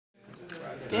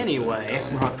Anyway,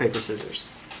 rock, paper, scissors.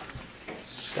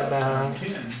 Ta-da! 10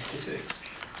 to 6.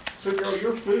 So, girl,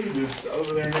 your food is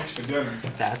over there next to Gunner.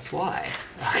 That's why.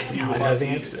 I know the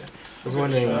answer. I was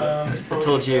wondering, I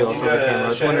told you, I told the camera, I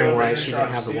was wondering why she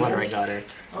didn't have the water I got her.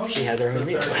 She had her own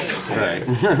meal, that's why.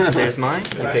 Right. There's mine,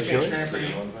 you pick yours.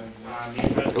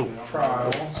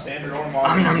 Trial, standard or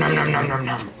modern. Nom nom nom nom nom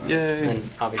nom. Yay. And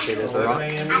obviously there's the rock.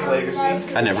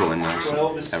 Legacy. I never win those.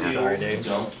 12 is Ever. sealed. Sorry, dude.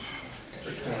 For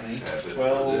 20.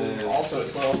 12, also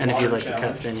at 12. And if you'd like to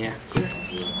challenge. cut, then yeah.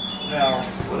 Now,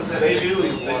 they do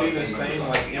this thing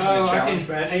like in the challenge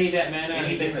matches. that mana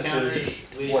Anything that says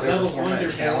with whatever levels 1 format through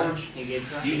 4, challenge, you get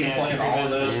you can play all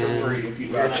of those for free if you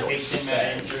Your buy choice. choice.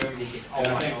 And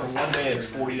I think for one day it's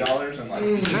 $40 and like.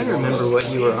 I'm trying to remember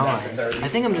what you were on. I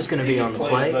think I'm just going to be on the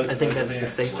play. I think that's the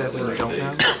safe bet when you don't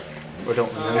know. Or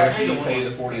don't remember. After you pay the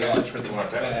 $40 for the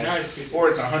badge, or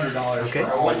it's $100 Okay.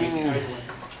 for all of you.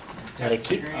 Gotta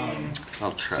keep.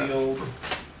 I'll try. Sealed,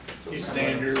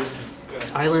 standard,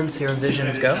 Islands, Serum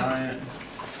Visions, go. giant,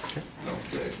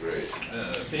 Okay, great.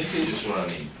 vintage, Just what I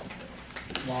need.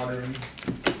 modern,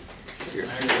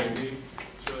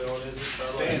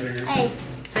 standard, Hey,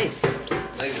 Hey,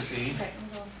 legacy.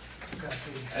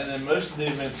 And then most of the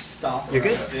events stop You're at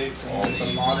good. 6, and it's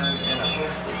a modern and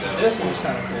a. This one's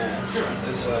kind of cool.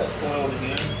 It's foiled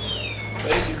again.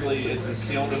 Basically, it's a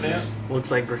sealed event. looks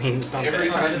like green Every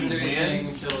Stompy. time you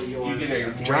win, you get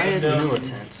a Dryad random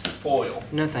Militant. foil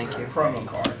No, thank you. promo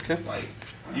card. Okay. Like,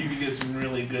 you can get some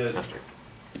really good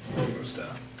promo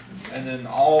stuff. And then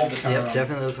all the time, Yep,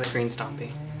 definitely looks like green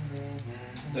Stompy.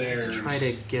 there's Let's try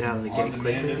to get out of the gate on-demand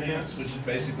quickly, I events, which guess. is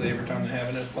basically every time they have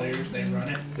enough players, they run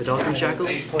it. Vedalken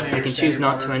Shackles. I can choose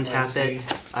not to untap it.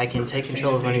 I can take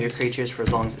control of one of your creatures for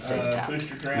as long as it stays tapped.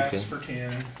 Booster drafts Okay. for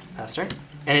 10. Pass turn.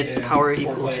 And it's power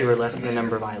equal to or less than the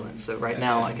number of islands. So right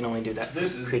now I can only do that for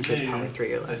This is creatures new, power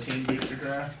 3 or the less. team booster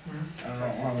draft. I don't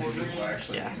know how many people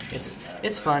actually. Yeah,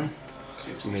 it's fun.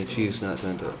 You may choose not to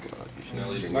enter. Like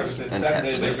I said, And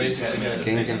Saturday tap they're space. basically gonna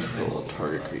Gain control of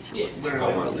target creature with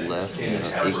power less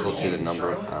than or equal to the number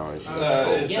of islands you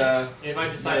it's control. If I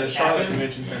decide the to tap Charlotte him,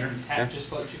 Convention Center. tap just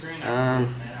float your green.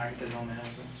 Um, I put it on mana.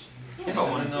 And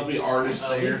then there'll be artists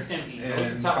there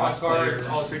and Top five cards,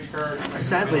 all cosplayers. creature cards.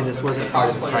 Sadly, this wasn't part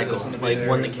of the cycle, like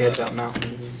one that cared about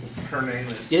mountains. Her name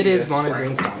is. It is CS mono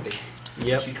green Franklin. Stompy.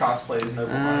 Yep. She cosplays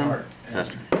Noble My Heart. That's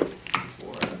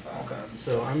All kinds of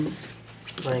So I'm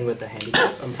playing with the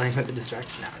handicap. I'm playing with the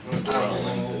distraction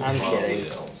now. I'm kidding.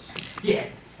 Yeah,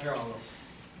 they're all those.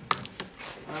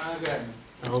 Go ahead.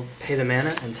 I'll pay the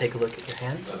mana and take a look at your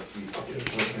hand.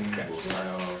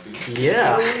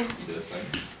 Yeah.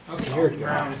 You're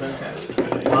Brown's okay.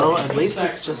 Well, at least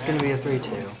it's just going to be a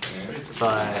 3/2.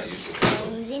 But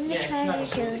in the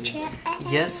treasure chest.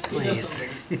 yes, please.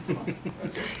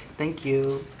 Thank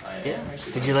you. Yeah.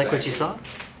 Did you like what you saw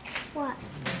What?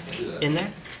 in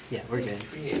there? Yeah, we're good.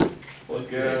 Look,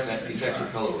 He's actually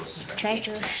colorless.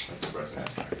 Treasures. That's impressive.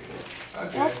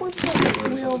 What if we put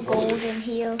real gold in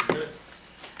here?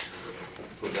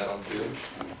 Put that on field.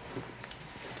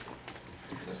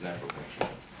 That's natural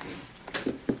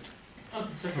picture. Oh,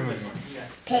 search for this one. Yeah.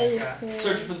 Pay.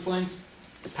 Searching for the flames.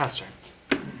 Pass turn.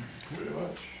 Pretty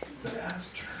much.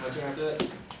 What's your after that?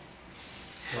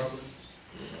 Probably.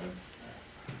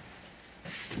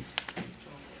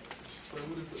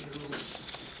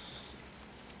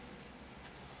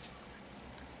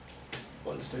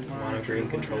 Mono green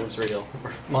control is real.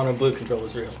 Mono blue control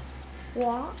is real.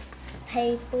 Rock,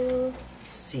 paper,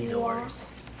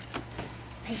 Caesars.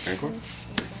 paper, Rancor?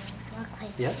 scissors, rock,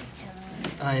 paper, Yep.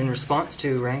 scissors. In response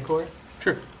to Rancor,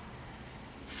 Sure.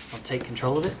 I'll take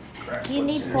control of it. You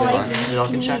need Vedalken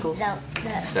poison. You need Shackles?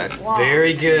 the Stack. rock.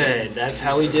 Very good. That's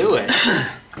how we do it.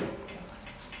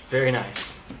 Very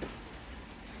nice.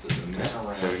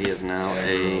 So he is now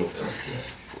a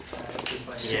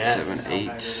 6, Yes. 7,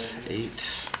 8, 8.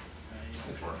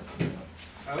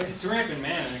 Oh, it's rampant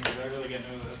mana because I really get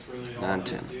no. That's really all 9, I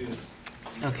 10. do is.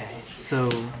 Okay, so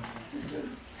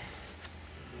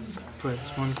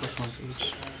 +1 for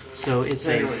each. So it's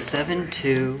a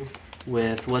 7/2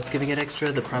 with what's giving it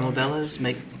extra? The Primal Bellows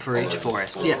make for each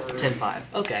forest. Yeah, 10/5.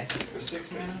 Okay.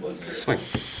 Swing.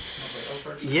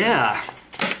 Yeah.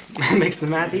 Makes the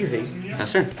math easy.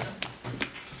 Pass turn.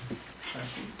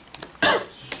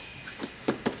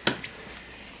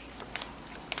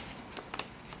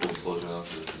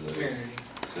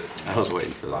 I was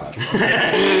waiting for that.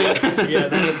 Yeah,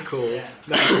 that was cool.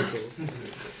 That was cool.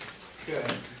 Good.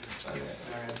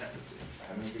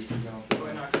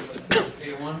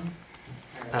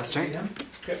 Pass turn.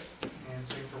 Okay. And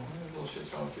swing for one.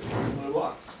 Bullshit's on the field. Blue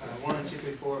block. 1, 2,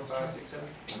 3, 4, 5, 6, 7.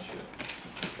 Bullshit.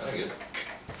 Kinda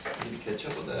good. Need to catch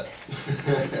up with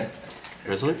that.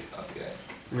 Resolute? Okay.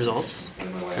 Results. Play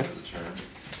my land for the turn.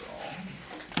 So,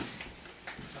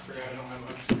 I forgot I don't have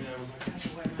much. I was like, that's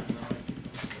why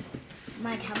I'm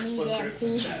My tummy's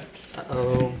empty.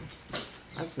 Uh-oh.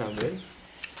 That's no good.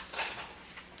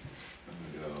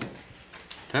 I'm gonna go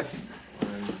Tech?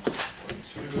 1,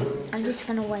 2. I'm just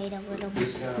gonna wait a little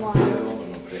This guy on the while. field.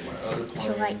 I'm gonna take my other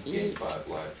Till I planes, gain eat. 5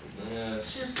 life from this.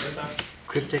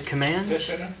 Cryptic Command. This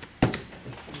in there?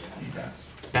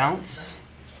 Bounce.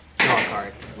 Draw a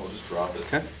card. We'll just drop it.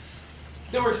 Okay.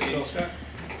 Don't worry, Spell Steve. Scott.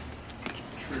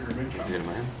 Trigger mid Get in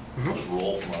my hand. I'll just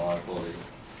roll for my liability.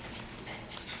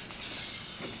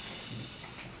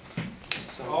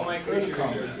 All my creatures are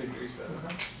Combat. 3/3 spell.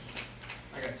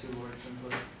 I got 2 words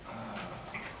input.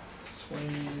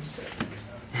 Swing second.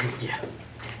 Yeah.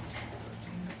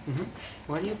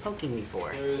 What are you poking me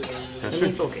for? There is Let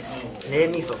me focus. Let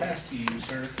me focus. Pass to you,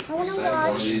 sir. I wanna Send one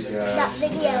of watch these guys, that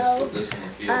video put this in the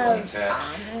field of,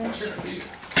 unattached. That's for you.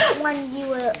 when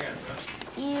you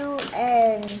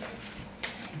and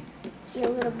your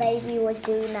little baby was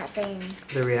doing that thing.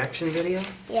 The reaction video?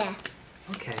 Yeah.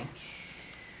 Okay.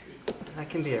 That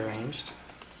can be arranged.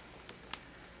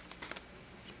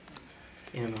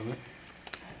 In a moment.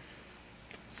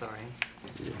 Sorry.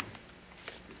 Yeah.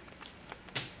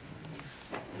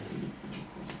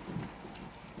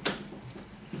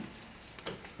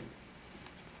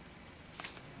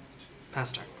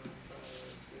 Pass turn.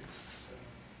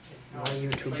 Why are you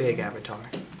too big, Avatar?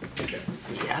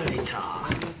 Avatar.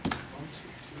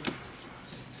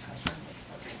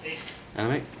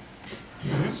 Animate?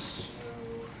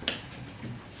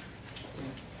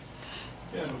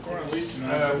 Yeah, before I leave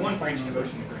tonight. One French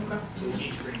devotion to green. So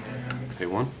each green has. Pay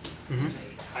 1.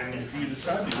 I missed You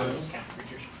decide to go,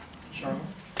 Charlotte.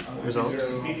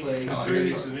 Results.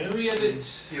 Three of it.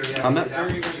 Combat?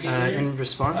 In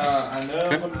response, I know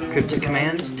what to do. Cryptic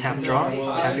Command, tap draw,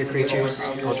 tap your creatures,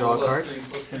 I'll draw a card.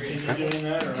 Continue doing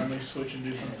that, or I may switch and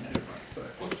do something different. But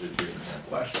What's the two?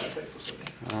 flashlight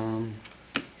facility.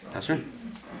 Pass turn?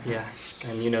 Yeah,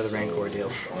 and you know the Rancor deal,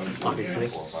 obviously.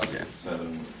 4, 5, 6,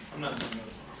 7. I'm not doing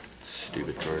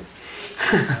Stupid card.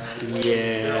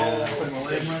 Yeah. Play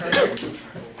my leg,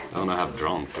 I don't know how I've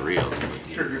drawn 3 of them.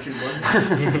 trigger two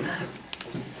buttons.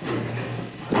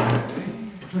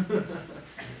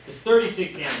 It's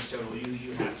 36 damage total.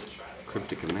 You have to try it.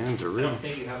 Cryptic Commands are I real. don't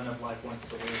think you have enough life once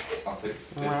to live. I'll take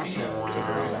 15.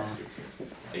 Wow.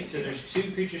 18. So there's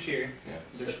 2 creatures here. Yeah.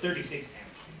 There's 36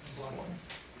 damage.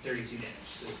 32 damage.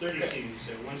 So 32.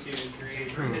 So 1, 2,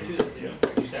 3. No, 2,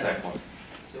 2. Second one.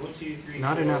 So 1, 2, 3.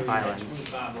 Not 4, enough you got islands.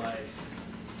 25 life.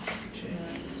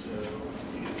 So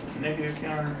Negative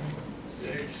counter.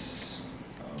 6,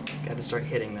 Got to start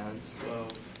hitting those,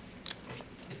 12.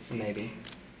 maybe.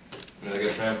 I mean, I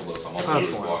got trample though, so I'm only Cloudform.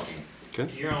 really blocking. Okay.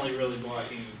 You're only really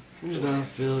blocking. When the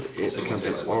battlefield, it becomes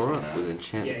an aura with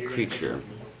enchant creature.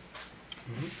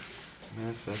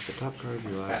 Manifest the top card of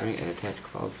your library and attach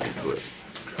Cloudform to it.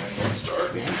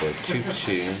 We have a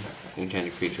 2/2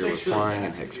 enchanted creature with flying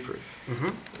and hexproof.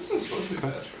 This one's supposed to be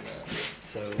fast for that.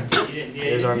 So, You didn't,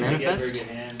 Here's our you didn't get a very manifest. good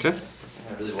hand. Okay.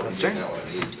 I really want Last to get turn. that what I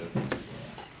need to.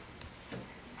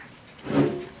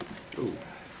 Ooh.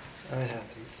 that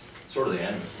happens. Sort of the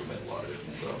animus would make a lot of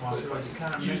difference though. But if I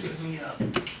just use it,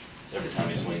 every time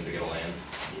he swings, I get a land.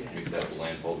 Makes that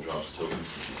landfall drops token.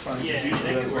 Fine, Yeah, usually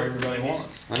that that's could what work. everybody wants.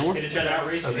 Nine more? Can you try to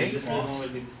outrage Okay. me? This one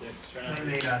would be the stick. Try not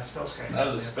to- Spell Scry.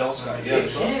 Oh, the spell Scott. Yeah, Yeah, it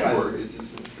spell can Scott. work. It's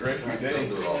just Direct your day.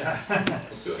 We'll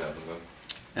see what happens though.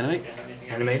 Animate? Yeah, anything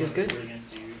Animate is good.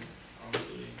 against you,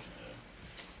 honestly.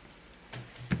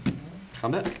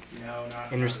 Combat? No,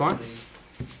 not. In response,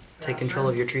 take control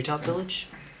of your treetop village.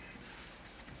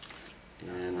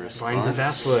 And response. Vines of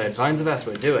Vastwood, Vines of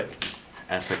Vastwood, do it.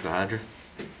 Aspect the Hydra.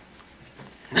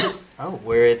 Oh,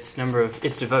 where it's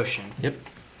it's devotion. Yep.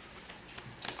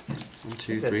 1,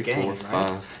 2, That's 3, game, 4, right?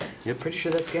 5. Yep. Pretty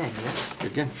sure that's game, yeah?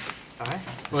 Good game. Alright,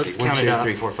 let's See, 1, count 2, it up.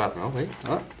 3, 4, 5. Oh, wait.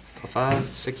 Oh, 5,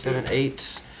 6, 7, 8.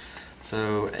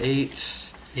 So 8,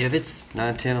 Yeah, if it's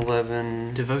 9, 10,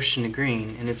 11. devotion to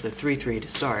green, and it's a 3/3 to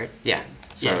start. Yeah.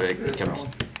 So Yeah. it comes.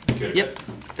 Yep,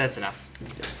 that's enough.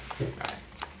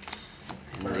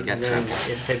 And they got And then trample.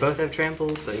 if they both have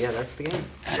trample, so yeah, that's the game.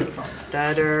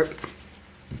 Tatter.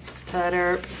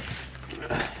 Tatter.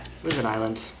 Where's an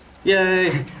island?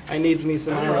 Yay! I needs me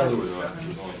some islands. Alright.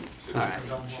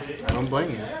 Alright, I don't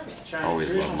blame you.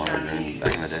 Always loved modern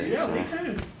back in the day. Yeah, me So.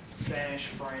 too. Spanish,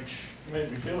 French,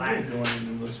 Made me feel good going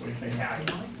into this weekend. Italian.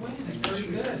 It's pretty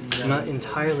good. I'm not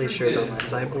entirely sure about my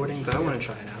sideboarding, but I want to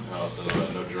try it out.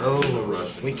 No German, no Oh,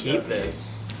 Russian. we keep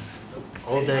this.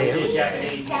 All day, every day.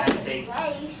 Japanese, you have to take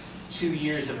Place. 2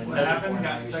 years of What happened?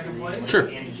 Got second place? Sure.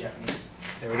 And Japanese.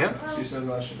 There we go. She says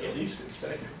I should at least get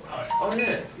second. Oh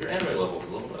yeah, your anime level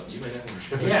is leveled up. You may have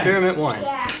to Experiment 1.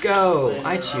 Go!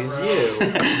 I choose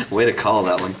you. Way to call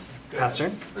that one. Pass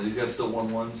turn. Are these guys still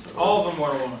 1/1s? All of them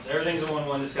are 1/1. Everything's a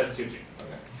 1/1. This guy's 2/2. Okay.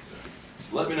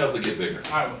 So let me know if they get bigger.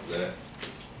 I will. That.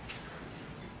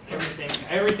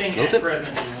 Everything Noted. at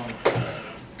present is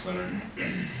 1/1.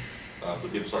 Leonard. So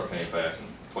people start playing fast and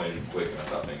playing quick, and I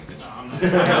stop paying attention.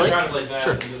 No, I'm not trying to play fast.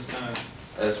 Sure. I'm just kind of.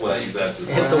 That's what I use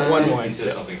absolute. It's a 1/1 He says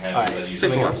still. something Alright, happens that you usually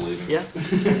something don't else? believe him.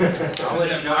 Yeah? I'll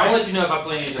let you know. I'll let you know if I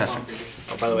play any of the Pass pump creatures.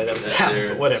 Oh, by the way, that was That tap, there,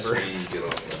 but whatever. swing, get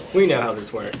off that. We know how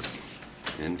this works.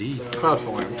 Indeed.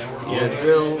 Cloudform. Yeah, But I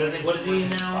drill. think, what is he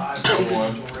now?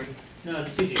 1/1. No,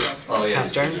 it's a 2/2. Oh yeah.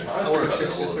 Pass turn. I I always work forget 6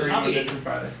 about that a to little 3 bit. Monday through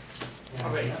Friday.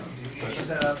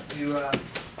 Set up, you, I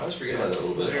always forget about that a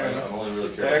little bit. I'm only really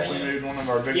They careful. actually moved one of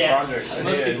our big Yeah, projects. most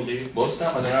I people did. do. Most of the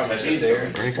time I Then I would just be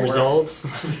there. Resolves.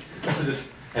 just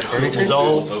have Furniture multiple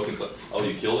resolves. tokens like, oh,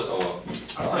 you killed it? Oh well.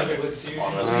 I think it's you.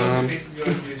 Um, Go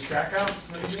do stack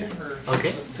outs, maybe, or?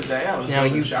 Okay. Today I was Now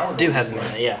doing you shower do doors. have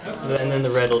mana, yeah. And then the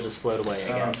red will just float away, I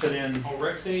guess. Put in. Oh,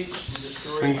 Rex Age,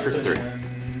 destroy. Swing for Put 3.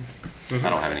 in. I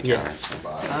don't have any Yeah.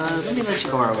 counters. Let me let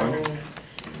you borrow one.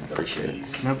 Appreciate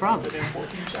it. No problem. Put in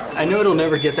 14 shower I know it'll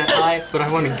never get that high, but I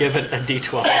want to give it a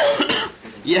D12.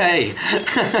 Yay!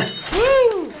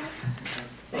 Woo!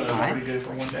 Alright. Pretty good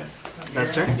for one day.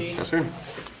 That's turn. Yes, sir.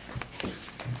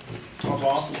 My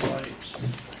boss was like,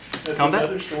 at Combat? this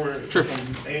other store, it Sure. took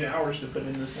them 8 hours to put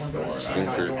in this one door. Swing And I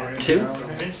got for the door in 2? an hour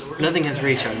and a half. Nothing has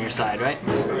reach on your side, right?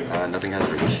 Nothing has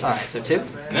reach. Alright, so 2.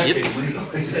 Yep. Take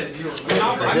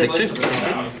 2.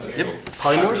 Yep.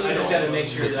 Polymorph? I just gotta make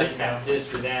sure that I tap this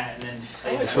for that, and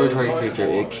then. Destroy target creature.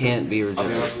 It can't be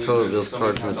regenerated. Controller deals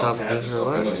card from the top of his or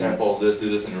I'm gonna left tap all this, do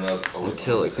this, and realize, oh,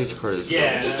 until a creature card is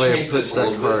Yeah. the player puts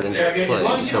that card into As long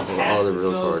play. as you Shuffle don't all the cast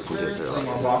real the cards spells into first, their Some of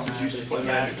life. my bosses used to play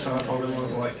Magic, so I told everyone, I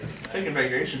was like, taking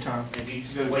vacation time. If you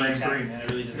just Go to wait Grand tap, Prix. man, it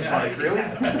really doesn't It's matter. like, really? I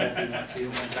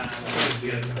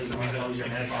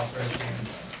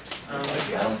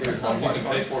don't care as long as you can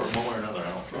pay for it one way or another. I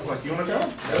don't I was care. like, you wanna go? Go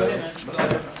ahead, man.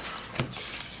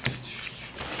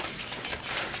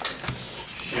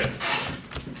 Shit.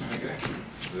 Okay.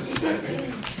 This back.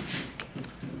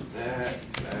 That,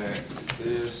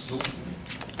 this.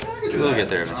 We'll get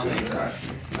there eventually.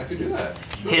 I could do that.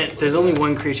 Hint, there's only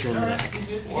one creature in the deck.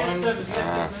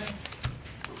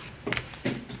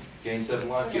 Gain 7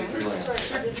 life, get 3 lands.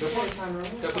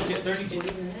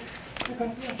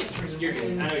 You're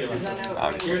good. I know you're like that.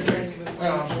 Obviously. You're at 32.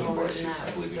 Well, I'm still embarrassed.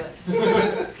 I believe you.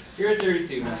 You're at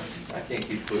 32, man. I can't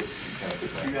keep put, kind of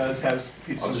put You that. guys have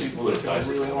pizza I'll just people put that a take dice a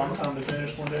really in. long time to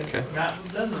finish one day. Okay.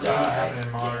 Doesn't really happen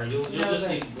in modern. You'll just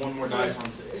need one more dice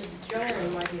on 6.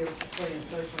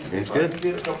 Seems I good. can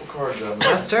get a couple cards out of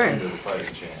Last turn. to fight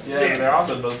a chance. Yeah, but they're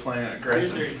also both playing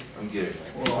aggressive. I'm getting it.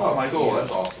 Well, Oh, my cool, God.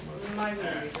 that's awesome.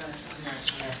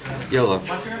 YOLO.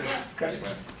 Okay.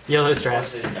 Yellow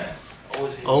straps.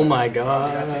 Oh my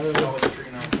god.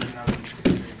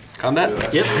 Combat?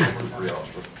 Yep.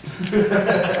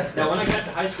 Now, when I got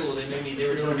to high school, they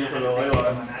were telling me I had to fix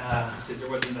on my math because there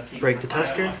wasn't enough teaching. Break the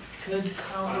Tusker.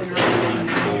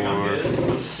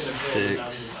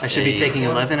 I should be taking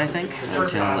 11, I think. 10,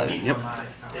 11. Yep.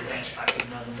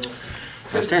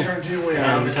 First turn. Turn 2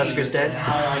 win. The Tusker's dead.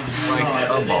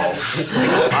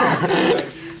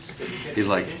 He's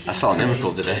like, I saw an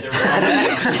Emrakul today.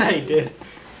 I did.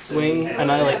 Swing,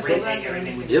 annihilate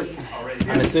 6. Yep.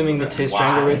 I'm assuming the 2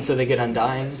 Strangleroots so they get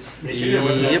undying.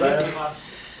 Yep.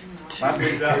 My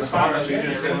pig's out in the farm, she's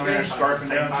just sitting there scarfing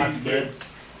down cheese bread.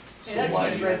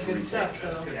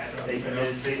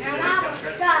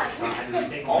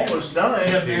 Almost done.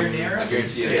 I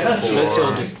guarantee you. Yeah. So those 2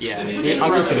 will just, yeah.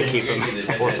 I'm just gonna keep them.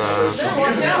 4, 5.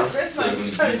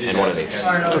 And one of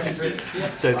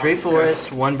these. So 3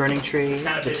 forest, 1 burning tree.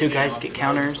 The 2 guys get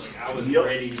counters. I was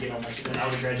ready to get on my shit. I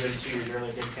was graduated 2 years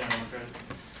early, didn't count on my credit.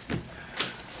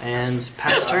 And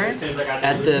pass turn.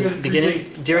 At the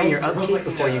beginning, during your upkeep,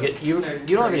 before you get, you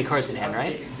don't have any cards in hand,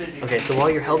 right? Okay, so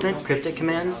while you're hellbent, Cryptic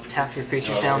Command, tap your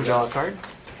creatures down, draw a card.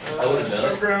 I would have done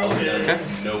it. I would have done Okay.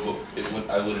 it. No,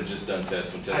 but I would have just done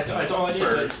test when test That's done. all I did.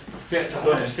 Like,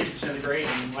 50% of the grade,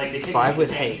 and like they take 5 me with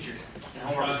the same haste. teacher. And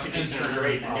homework was 50% of the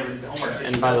grade, and I never did the homework.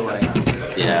 And by the way,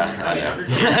 Yeah, I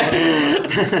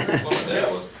That's what my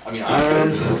dad was. I mean, I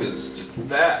because just.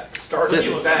 That starts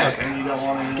the stack and you don't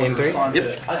want anyone Game to 3? respond to Yep.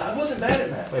 it. I wasn't mad at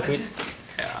that. Like we-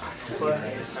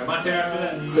 My turn after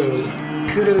that. So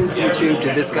kudos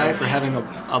to this guy for having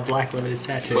a black one in his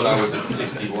tattoo. But I was at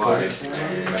 60 wide, and I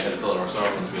had to fill out our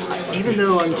software on the field. Even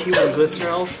though I'm T1 Glistener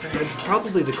Elf, that's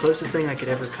probably the closest thing I could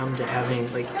ever come to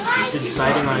having, like, to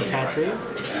deciding on a tattoo.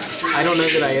 I don't know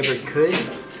that I ever could,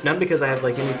 Not because I have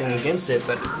like anything against it,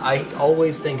 but I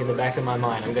always think in the back of my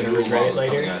mind I'm gonna regret it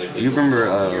later. You remember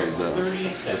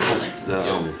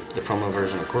the promo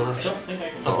version of Corlash? Of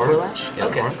Corlash?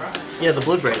 Okay. Yeah, the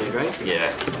Blood Braided, right? Yeah,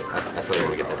 I thought I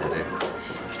want to get that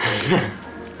tattoo.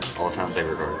 All-time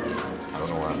favorite card. I don't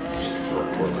know why. Just love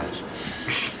Corlash.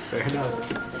 Fair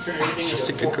enough. It's just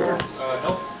a good card.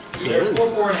 It is.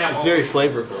 It's very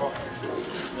flavorful.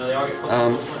 No, they all get plus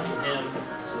 1 from him,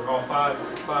 so they're all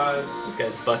 5/5s. This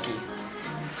guy's Bucky.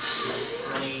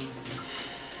 20,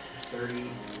 30,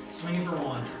 Swinging for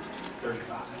 1.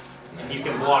 35. And you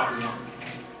can block me.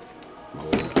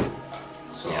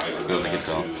 So Yeah, it feels like it's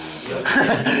all.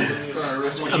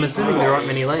 I'm assuming there aren't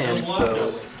many lands,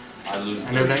 so I lose.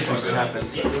 I know that can just happen.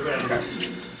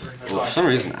 Well, for some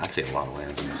reason, I see a lot of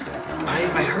lands in this deck.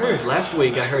 I heard last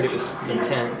week. I heard it was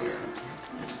intense.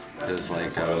 It's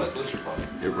like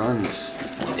it runs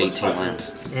 18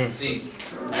 lands, See,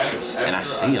 and I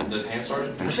see them. the hand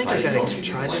started. I think I gotta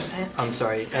try this hand. I'm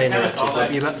sorry. I didn't know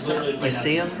what you about to say. You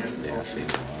see him? Yeah, I see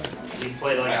them. You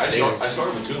play like I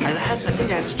started with 2. I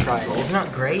think I have to try it. It's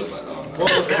not great. Well,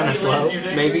 it's kind of slow.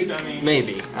 Maybe.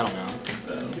 Maybe. I don't know.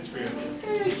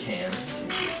 You can.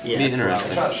 Yeah, Be it's slow.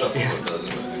 interesting. Try to shuffle so it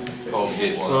doesn't. Oh,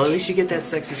 get one. Well, at least you get that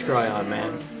sexy scry on,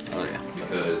 man. Oh yeah,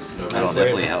 Because no, that'll where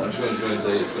definitely it's- help. I'm just going to go ahead and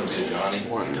say it's going to be a Johnny.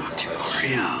 Dr.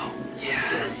 Oreo.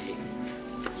 Yes.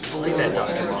 Play that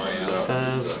doctor. As long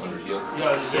as it's 100 heal. You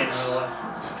guys get another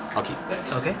left. I'll keep that.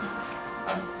 Okay.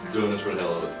 I'm doing this for the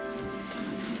hell of it.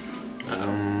 I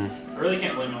really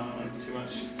can't blame it on them too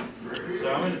much.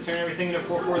 So I'm going to turn everything into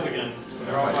 4/4s again. So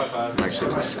they're all 5/5s. I'm actually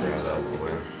gonna screw that out of the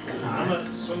way. I'm going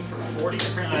to swing for 40.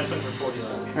 Apparently I swung for 40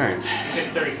 last game. Alright. You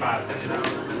took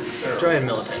 35. Dryad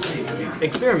Militant.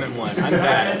 Experiment 1. I'm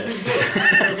bad at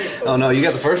this. Oh no, you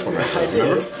got the first one right. I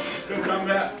did. Good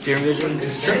combat. Serum Visions.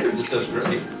 Stranger just does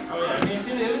great. Oh yeah, I mean,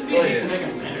 it would be a decent deck in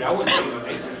standard. I wouldn't do it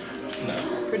basic.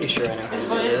 Pretty sure I know It's who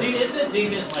fun. it It's is. a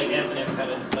decent, like, infinite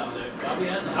kind of stuff there. I'll be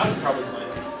honest, I would probably play it.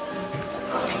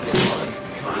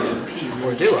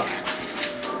 Or do I?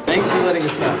 Thanks for letting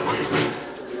us know.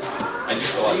 I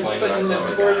just feel like playing it on Putting the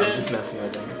something. scores I'm in. just messing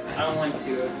with them. I don't like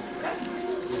to.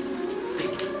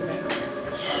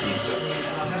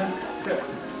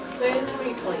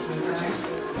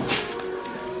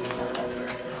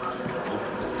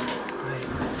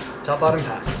 Top bottom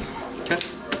pass. Okay.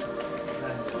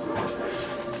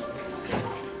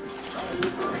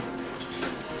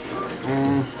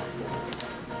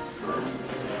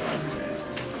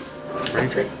 Ready,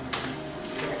 trick?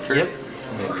 Sure. Yep.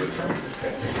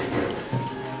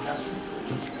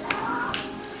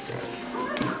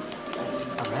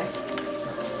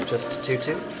 Alright. Just a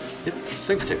 2/2. Yep.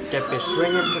 Swing for 2. Deputy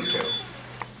swinging for 2.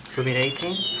 For me to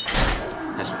 18.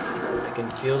 Yes. I can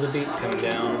feel the beats coming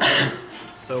down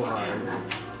so hard.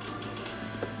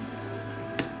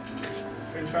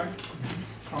 Good try.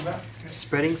 Combat.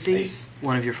 Spreading Seas,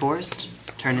 one of your forest.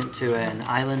 Turn it to an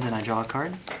island and I draw a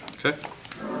card, Okay.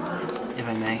 if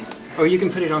I may. Or you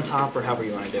can put it on top or however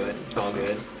you want to do it. It's all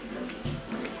good.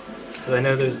 Because I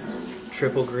know there's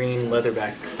triple green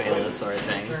leatherback Bayless are a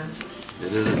thing.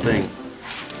 It is a thing.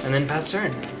 And then pass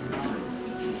turn.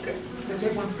 Let's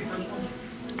take one for the first one.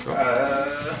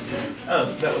 Oh,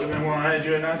 that would have been one I had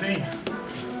you at 19.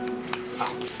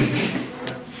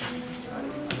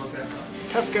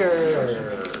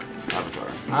 Tusker! Avatar.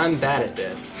 I'm bad at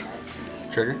this.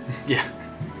 Trigger. Yeah.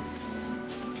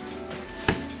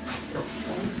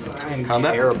 I'm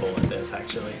Combat? terrible at this,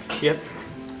 actually. Yep.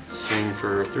 Swing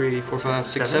for 3, 4, 5,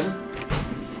 6, 7.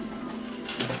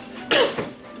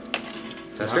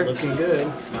 That's Not good. looking good.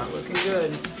 Not looking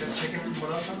good. Got chicken,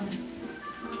 what else on there?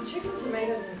 Chicken,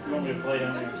 tomatoes, and I'm gonna play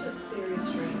down peppers are very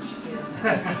strange.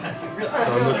 So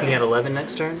I'm looking at 11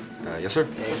 next turn. Yes, sir.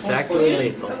 Exactly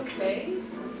lethal. Okay.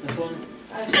 This one?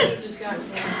 I should have just gotten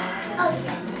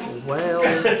one. Well, I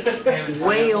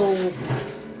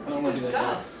don't want to do that.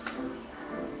 Stuff.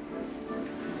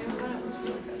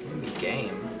 maybe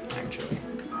game, actually.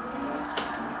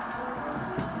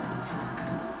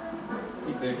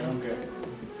 You pick, I'm good.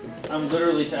 I'm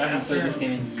literally, I haven't played this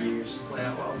game in years. Play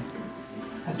out well.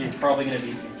 So you're probably gonna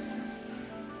beat me.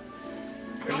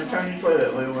 Every time you play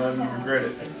that, Layla, you regret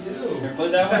it. Ever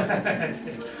played that one?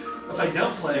 If I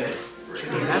don't play it,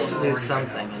 You have to do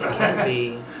something. It can't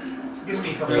be. gives me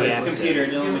a couple Really, Yeah. it's computer,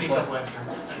 gives Dylan's me a play. couple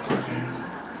extra turns.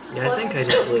 Yeah, I think I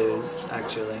just lose,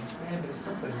 actually. Man, but it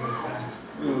still plays really fast.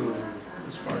 Ooh.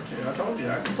 This card too. I told you,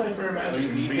 I can play for a So magic. you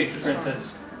and beat picked this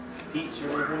Princess Peach or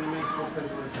whatever her name is? Still plays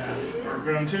really fast. card.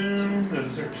 We're going 2, go to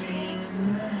 13.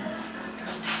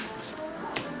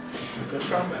 Good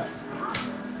combat.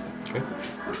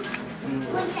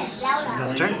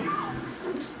 Last turn.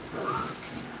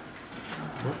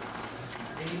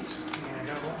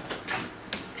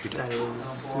 That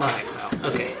is not exile.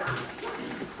 Okay.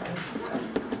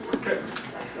 Okay.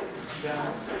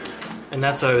 And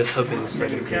that's what I was hoping the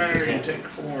spreading seas would Counter, you hit. take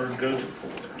 4, go to 4.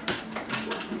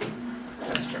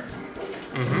 Next turn.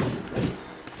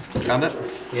 Mm-hmm. Combat?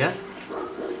 Yeah.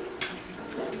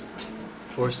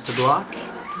 Forced to block.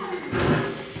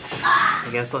 I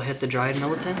guess I'll hit the Dryad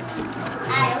Militant.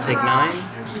 Take 9.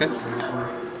 Okay.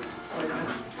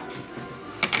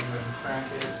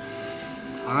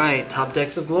 Alright, top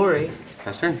decks of glory.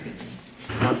 Pass turn.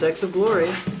 Top decks of glory.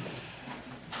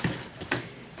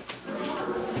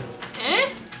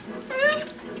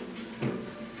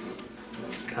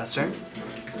 Pass turn.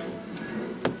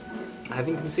 I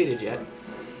haven't conceded yet.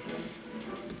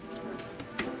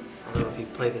 Although if you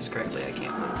play this correctly, I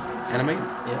can't win. Enemy?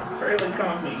 Yeah. Fairly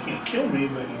confident you can't kill me,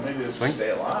 but you may be able to Swing. stay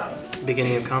alive.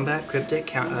 Beginning of combat, cryptic,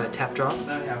 tap drop.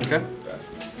 Okay.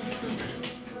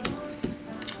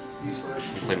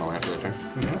 Play my land for the turn.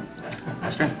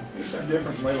 Pass turn. It's a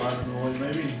different playline than the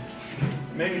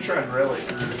one. Maybe try Relic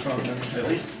or something. At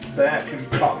least that can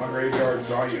pop my graveyard and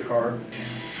draw you a card.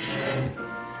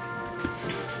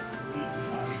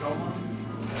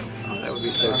 Oh, that would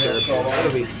be so derpy. That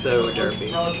would be so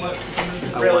derpy.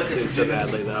 I want to so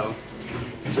badly though.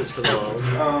 Just for the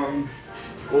lulz.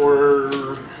 Or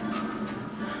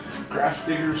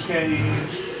Grafdigger's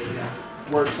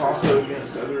Cage works also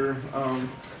against other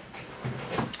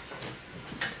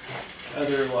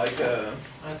like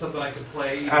That's something I could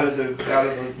play. out of the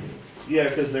yeah,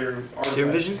 because they're artifacts.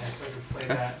 Serum Visions? So I could play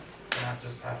that and not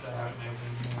just have to have it and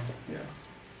everything. Yeah.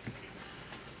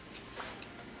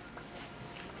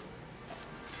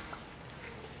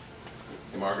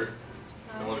 Hey, Margaret,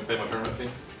 don't want to pay my tournament fee?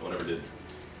 I never did.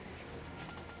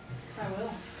 I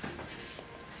will.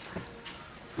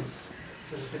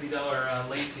 There's a $50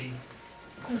 late fee.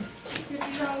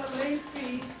 $50 late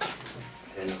fee.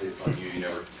 And it's on you, you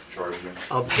never charged me.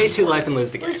 I'll pay 2 life and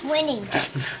lose the game. Who's winning?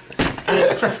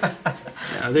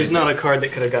 No, there's not a card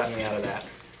that could have gotten me out of that.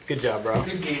 Good job, bro.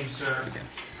 Good game, sir.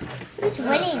 Who's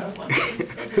winning?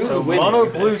 Who's winning? Mono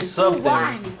blue Who something.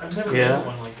 won? I've never Yeah. done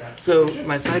one like that. So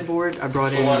my sideboard, I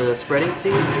brought in the spreading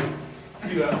seas,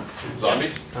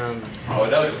 Zombies? Oh,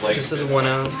 that was like. just as a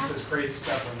 1/0. This crazy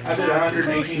stuff. I did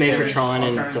 118 Made for damage, Tron all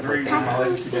and kinds stuff of like that.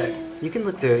 great today. You can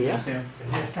look through it, yeah.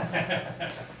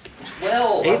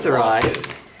 Well.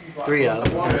 Ætherize, 3/0,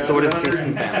 and a Sword of Feast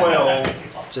and Famine,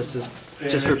 12.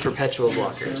 just for perpetual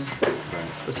blockers.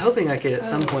 I was hoping I could at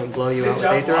some point blow you out with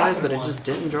Ætherize, but it just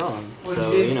didn't draw him.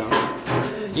 So, you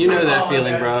know that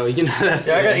feeling, bro. You know that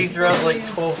Yeah, I got feeling. Ætherize like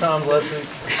 12 times last week.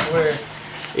 I swear.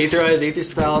 Ætherize, Aether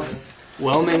Spouts,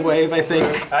 Whelming Wave, I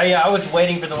think. I was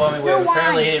waiting for the Whelming Wave. Who won?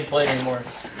 Apparently, he didn't play it anymore.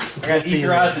 I got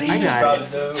Ætherize and I Aether got Spouted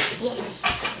it. though. Yes.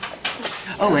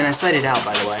 Oh, and I cited out,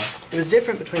 by the way. It was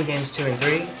different between games 2 and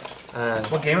 3.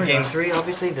 What game are you Game on? 3,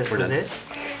 obviously, this was it.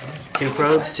 2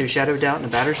 probes, 2 Shadow Doubt, and the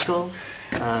Batterskull.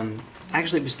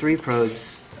 Actually, it was 3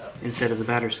 probes instead of the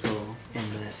Batterskull in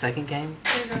the second game.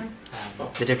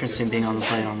 The difference between being on the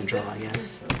play and on the draw, I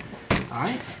guess.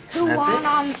 Alright, Who that's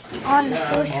won it. on the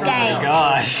first game?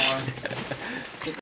 Gosh.